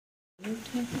That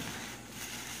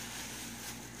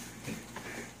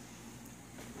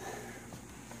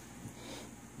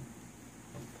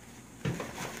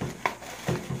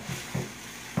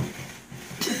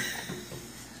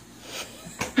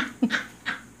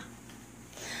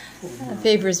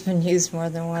paper's been used more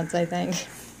than once, I think.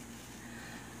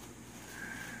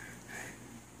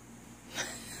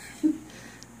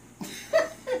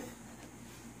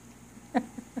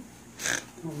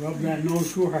 Don't rub that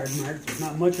nose too hard, Mark. There's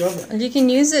not much of it. You can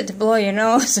use it to blow your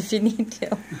nose if you need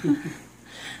to.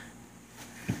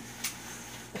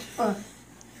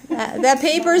 That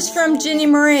paper's from Ginny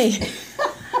Marie.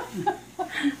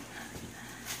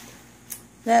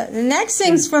 The next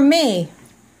thing's from me.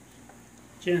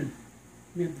 Jen,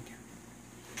 have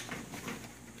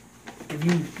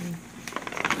you...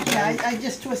 Yeah, I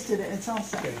just twisted it. It's all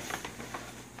set.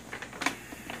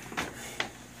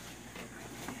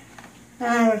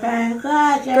 Okay.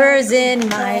 Birds in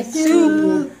my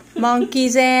soup,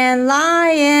 monkeys and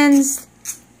lions,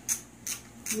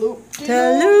 Loop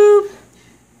to loop.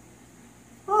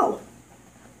 Oh.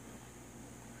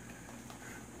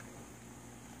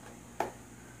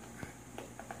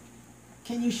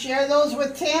 Can you share those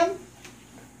with Tim?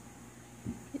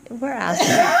 We're asking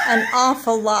an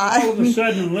awful lot. All of a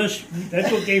sudden, unless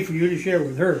that's okay for you to share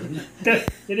with her.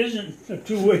 It isn't a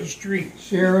two-way street.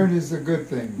 Sharing is a good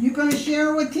thing. You gonna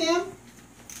share with Tim?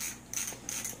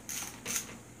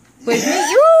 With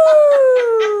me?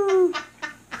 Woo!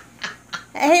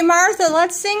 Hey, Martha,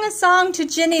 let's sing a song to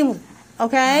Ginny,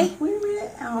 okay? Wait a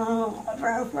minute. Oh,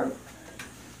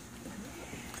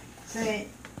 say,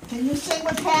 can you sing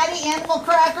with Patty, Animal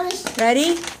Crackers?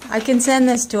 Ready? I can send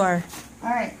this to her. All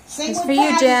right, sing It's with for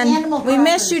Patty, you, Jen. Animal We Crackers.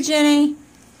 miss you, Ginny.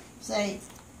 Say,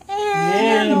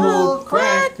 Animal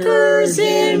crackers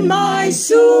in my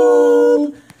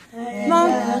soup.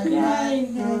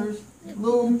 crackers,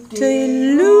 loop To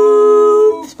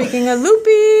loop. Speaking of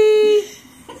loopy.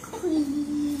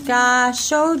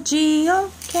 Gosh, oh gee,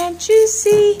 oh, can't you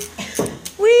see?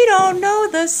 We don't know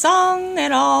the song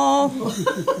at all.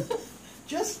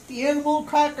 Just the Animal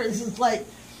Crackers is like,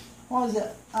 what was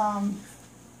it?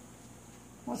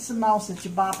 What's the mouse that you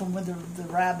bop him with the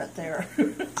rabbit there?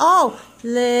 Oh,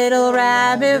 little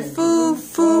rabbit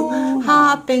foo-foo,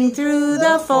 hopping through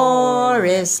the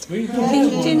forest,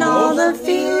 eating all the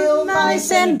field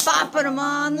mice and bopping them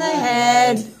on the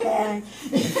head.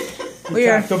 We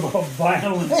are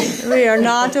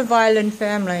not a violent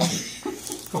family.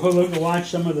 Go look and watch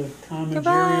some of the Tom and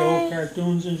Jerry old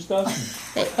cartoons and stuff.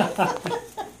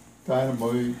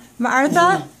 Dynamite.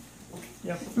 Martha?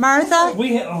 Yep. Martha?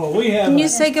 We have. Can you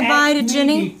say goodbye to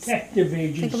Ginny? Detective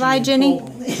agency. Say goodbye, Ginny.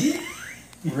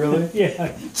 Really?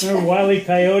 Yeah. Remember Wile E.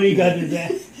 Coyote got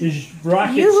his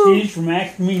rocket Yoo-hoo. skis from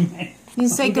Acme Man? Can you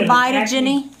say goodbye to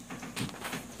Ginny?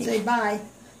 Say bye.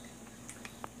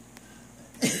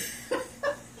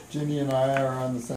 Ginny and I are on the same.